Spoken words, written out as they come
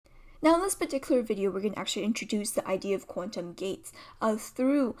Now in this particular video, we're going to actually introduce the idea of quantum gates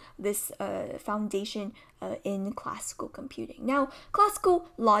through this foundation in classical computing. Now, classical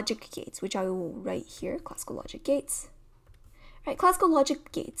logic gates, which I will write here, classical logic gates. Right, classical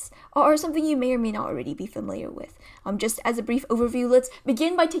logic gates are something you may or may not already be familiar with. Just as a brief overview, let's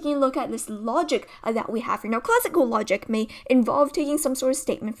begin by taking a look at this logic that we have here. Now, classical logic may involve taking some sort of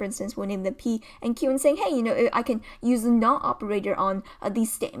statement, for instance, we'll name them P and Q, and saying, hey, you know, I can use the not operator on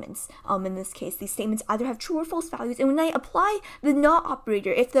these statements. In this case, these statements either have true or false values, and when I apply the not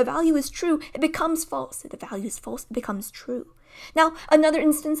operator, if the value is true, it becomes false. If the value is false, it becomes true. Now, another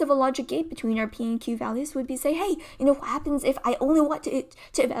instance of a logic gate between our P and Q values would be say, hey, you know, what happens if I only want it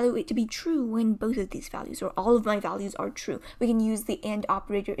to evaluate to be true when both of these values or all of my values are true? We can use the AND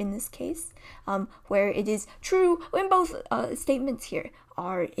operator in this case, where it is true when both statements here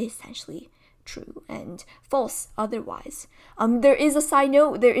are essentially true and false otherwise. There is a side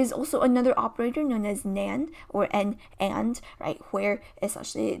note, there is also another operator known as NAND or AND, right, where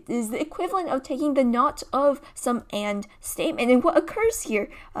essentially it is the equivalent of taking the not of some AND statement. And what occurs here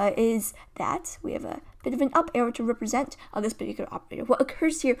is that we have a bit of an up arrow to represent this particular operator. What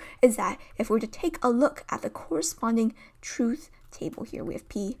occurs here is that if we were to take a look at the corresponding truth table here, we have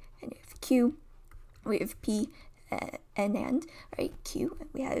P and we have Q, we have P and right, Q,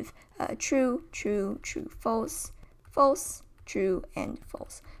 we have true, true, true, false, false, true, and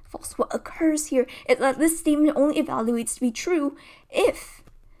false, false. What occurs here is that this statement only evaluates to be true if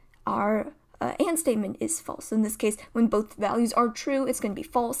our AND statement is false. In this case, when both values are true, it's going to be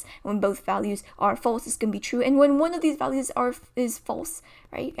false. When both values are false, it's going to be true. And when one of these values is false,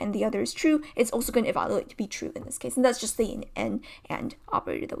 right, and the other is true, it's also going to evaluate to be true in this case. And that's just the AND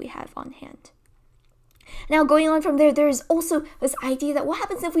operator that we have on hand. Now, going on from there, there's also this idea that what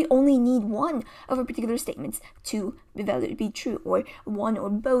happens if we only need one of our particular statements to be true, or one or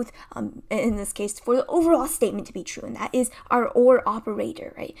both, in this case, for the overall statement to be true, and that is our OR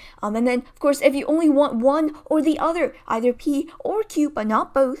operator, right? And then, of course, if you only want one or the other, either P or Q, but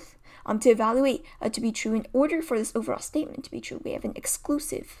not both, to evaluate to be true, in order for this overall statement to be true, we have an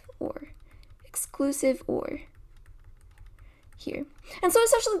exclusive OR here. And so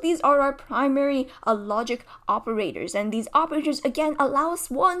essentially these are our primary logic operators, and these operators again allow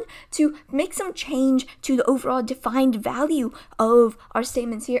us, one, to make some change to the overall defined value of our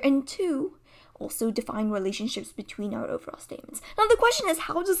statements here, and two, also define relationships between our overall statements. Now the question is,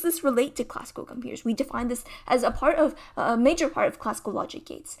 how does this relate to classical computers? We define this as a major part of classical logic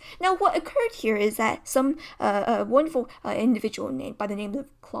gates. Now what occurred here is that some wonderful individual by the name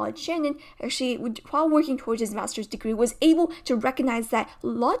of Claude Shannon, actually, while working towards his master's degree, was able to recognize that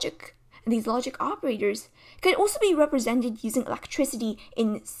these logic operators could also be represented using electricity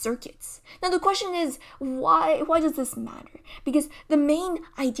in circuits. Now the question is, why does this matter? Because the main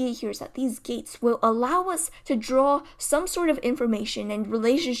idea here is that these gates will allow us to draw some sort of information and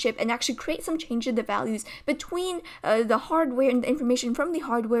relationship and actually create some change in the values between the hardware and the information from the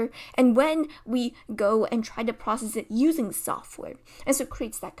hardware, and when we go and try to process it using software. And so it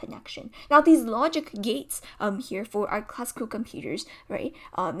creates that connection. Now these logic gates here for our classical computers, right,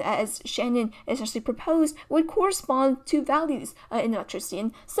 as Shannon essentially proposed, would correspond to values in electricity.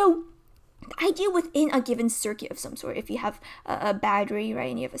 And so the idea within a given circuit of some sort, if you have a battery, right,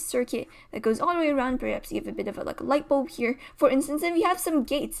 and you have a circuit that goes all the way around, perhaps you have a bit of a light bulb here, for instance, and you have some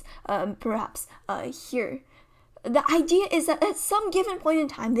gates, perhaps here. The idea is that at some given point in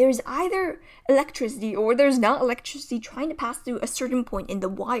time, there's either electricity or there's not electricity trying to pass through a certain point in the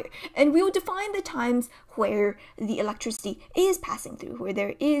wire. And we will define the times where the electricity is passing through, where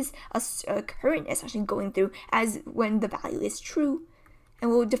there is a current essentially going through, as when the value is true.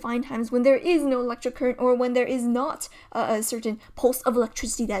 And we'll define times when there is no electric current, or when there is not a certain pulse of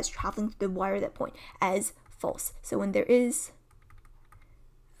electricity that is traveling through the wire at that point, as false. So when there is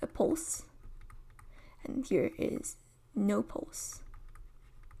a pulse, and here is no pulse.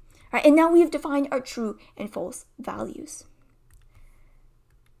 All right, and now we have defined our true and false values.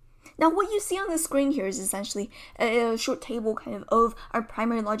 Now what you see on the screen here is essentially a short table kind of our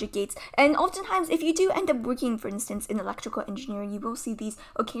primary logic gates, and oftentimes if you do end up working, for instance, in electrical engineering, you will see these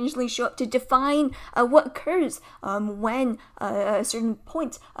occasionally show up to define what occurs when a certain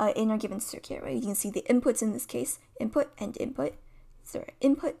point in a given circuit, right? You can see the inputs in this case, input and input, so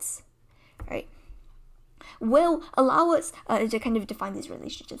inputs, right, will allow us to kind of define these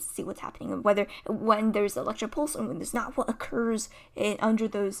relationships, see what's happening, and whether when there's electric pulse and when there's not, what occurs under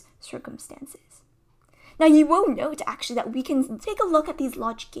those circumstances. Now you will note actually that we can take a look at these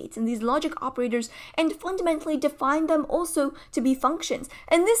logic gates and these logic operators and fundamentally define them also to be functions.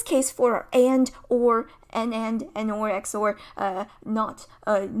 In this case for and, or, and, or, XOR, not,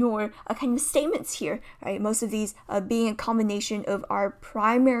 nor, kind of statements here, right? Most of these being a combination of our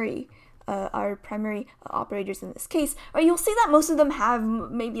primary operators in this case, right? You'll see that most of them have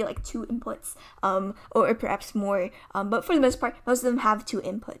maybe like 2 inputs, or perhaps more, but for the most part, most of them have 2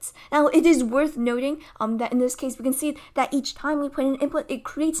 inputs. Now, it is worth noting that in this case, we can see that each time we put in an input, it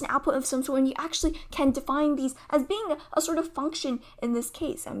creates an output of some sort, and you actually can define these as being a sort of function in this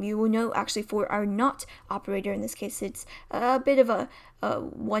case. You will know actually for our not operator in this case, it's a bit of a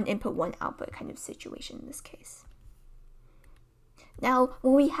 1 input, 1 output kind of situation in this case. Now,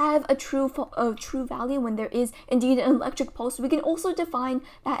 when we have a true value, when there is indeed an electric pulse, we can also define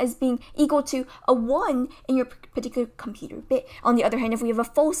that as being equal to a 1 in your particular computer bit. On the other hand, if we have a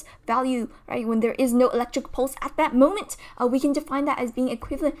false value, right, when there is no electric pulse at that moment, we can define that as being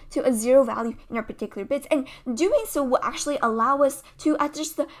equivalent to a 0 value in our particular bits. And doing so will actually allow us to, at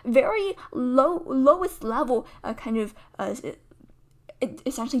just the very lowest level,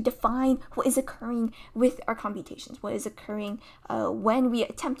 essentially define what is occurring with our computations, what is occurring when we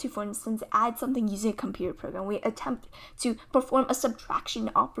attempt to, for instance, add something using a computer program. We attempt to perform a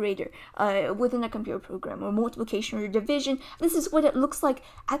subtraction operator within a computer program, or multiplication or division. This is what it looks like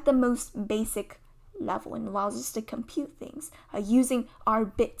at the most basic level, and allows us to compute things using our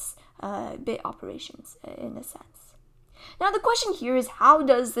bit operations in a sense. Now the question here is, how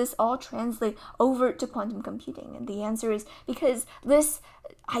does this all translate over to quantum computing? And the answer is because this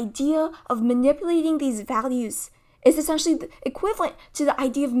idea of manipulating these values is essentially equivalent to the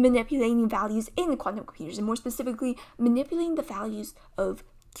idea of manipulating values in quantum computers, and more specifically, manipulating the values of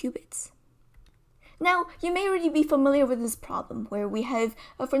qubits. Now, you may already be familiar with this problem where we have,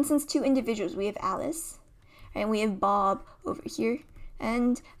 for instance, 2 individuals. We have Alice, and we have Bob over here.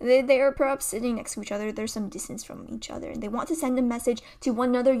 And they are perhaps sitting next to each other. There's some distance from each other, and they want to send a message to one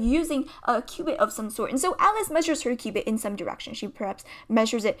another using a qubit of some sort. And so Alice measures her qubit in some direction. She perhaps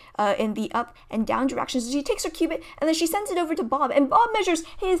measures it in the up and down directions. So she takes her qubit and then she sends it over to Bob, and Bob measures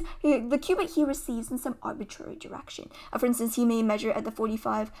the qubit he receives in some arbitrary direction. For instance, he may measure at the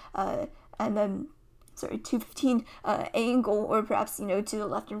 45 and then 215 angle, or perhaps to the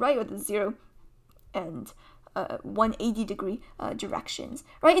left and right with the 0 and 180-degree directions,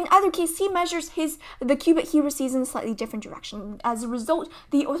 right? In either case, he measures the qubit he receives in a slightly different direction. As a result,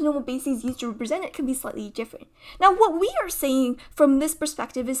 the orthonormal bases used to represent it can be slightly different. Now, what we are saying from this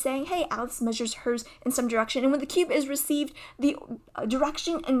perspective is saying, hey, Alice measures hers in some direction, and when the qubit is received, the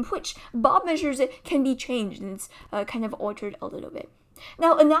direction in which Bob measures it can be changed, and it's kind of altered a little bit.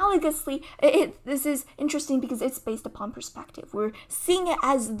 Now, analogously, this is interesting because it's based upon perspective. We're seeing it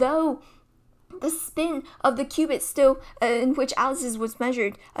as though the spin of the qubit still in which Alice's was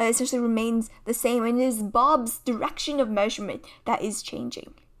measured essentially remains the same, and it is Bob's direction of measurement that is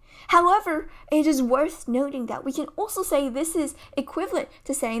changing. However, it is worth noting that we can also say this is equivalent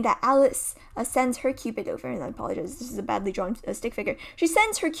to saying that Alice sends her qubit over, and I apologize, this is a badly drawn stick figure. She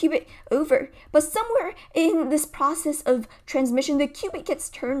sends her qubit over, but somewhere in this process of transmission, the qubit gets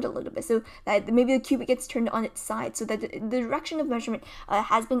turned a little bit, so that maybe the qubit gets turned on its side, so that the direction of measurement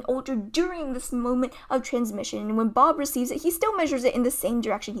has been altered during this moment of transmission. And when Bob receives it, he still measures it in the same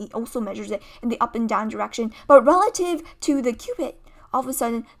direction. He also measures it in the up and down direction, but relative to the qubit, all of a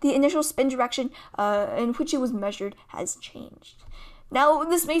sudden, the initial spin direction in which it was measured has changed. Now,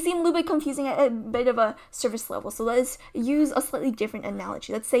 this may seem a little bit confusing at a bit of a surface level, so let's use a slightly different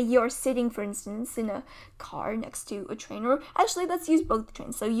analogy. Let's say you're sitting, for instance, in a car next to a train, or actually, let's use both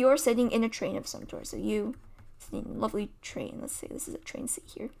trains. So you're sitting in a train of some sort. So you sitting in a lovely train. Let's say this is a train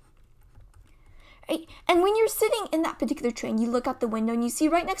seat here. Right? And when you're sitting in that particular train, you look out the window and you see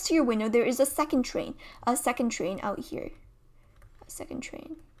right next to your window there is a second train out here. Second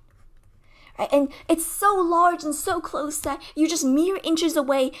train. Right? And it's so large and so close that you're just mere inches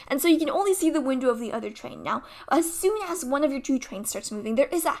away, and so you can only see the window of the other train. Now, as soon as one of your 2 trains starts moving, there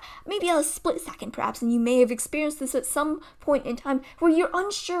is maybe a split second perhaps, and you may have experienced this at some point in time, where you're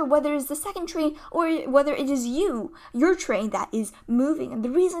unsure whether it's the second train or whether it is your train that is moving. And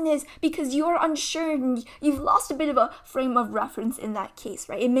the reason is because you're unsure and you've lost a bit of a frame of reference in that case,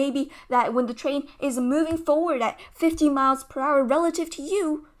 right? It may be that when the train is moving forward at 50 miles per hour relative to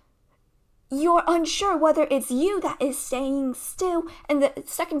you, you're unsure whether it's you that is staying still and the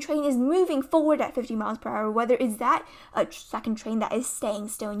second train is moving forward at 50 miles per hour, whether it's that second train that is staying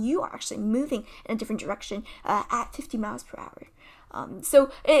still and you are actually moving in a different direction at 50 miles per hour.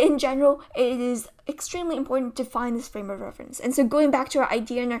 So in general, it is extremely important to find this frame of reference. And so going back to our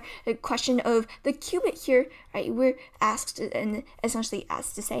idea and our question of the qubit here, right, we're asked and essentially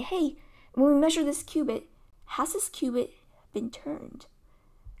asked to say, hey, when we measure this qubit, has this qubit been turned?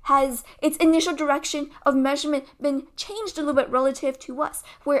 Has its initial direction of measurement been changed a little bit relative to us,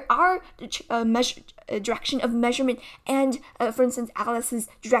 where our direction of measurement and, for instance, Alice's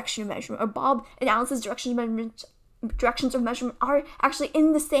direction of measurement, or Bob and Alice's directions of measurement are actually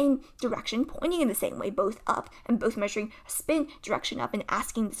in the same direction, pointing in the same way, both up, and both measuring a spin direction up and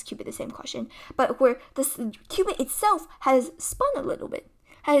asking this qubit the same question, but where this qubit itself has spun a little bit,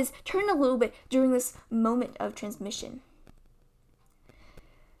 has turned a little bit during this moment of transmission.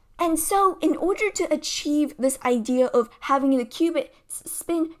 And so in order to achieve this idea of having the qubit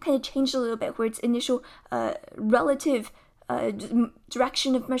spin kind of changed a little bit, where its initial relative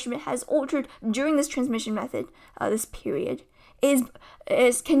direction of measurement has altered during this transmission method, this period,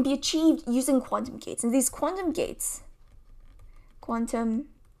 can be achieved using quantum gates. And these quantum gates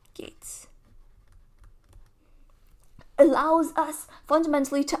allows us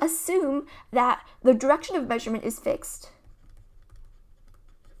fundamentally to assume that the direction of measurement is fixed.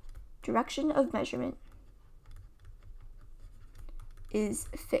 Direction of measurement is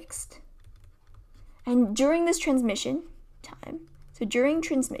fixed. And during this transmission time, so during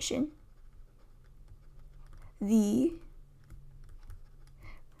transmission, the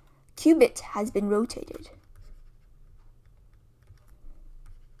qubit has been rotated.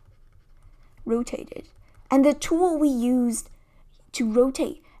 And the tool we used to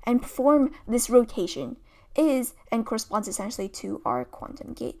rotate and perform this rotation is and corresponds essentially to our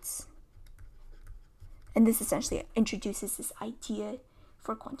quantum gates. And this essentially introduces this idea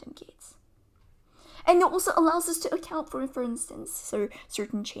for quantum gates. And it also allows us to account for instance,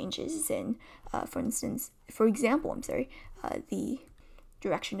 certain changes in, for example, the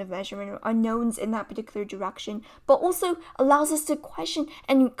direction of measurement or unknowns in that particular direction, but also allows us to question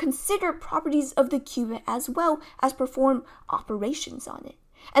and consider properties of the qubit as well as perform operations on it.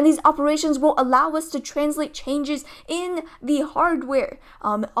 And these operations will allow us to translate changes in the hardware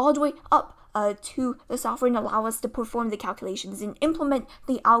all the way up to the software and allow us to perform the calculations and implement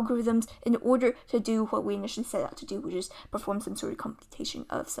the algorithms in order to do what we initially set out to do, which is perform some sort of computation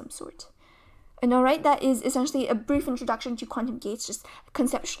of some sort. And alright, that is essentially a brief introduction to quantum gates, just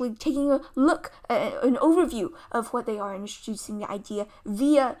conceptually taking a look, an overview of what they are and introducing the idea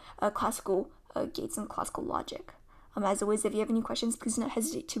via classical gates and classical logic. As always, if you have any questions, please do not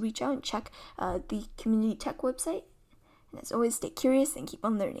hesitate to reach out and check the Q-munity Tech website. And as always, stay curious and keep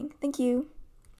on learning. Thank you.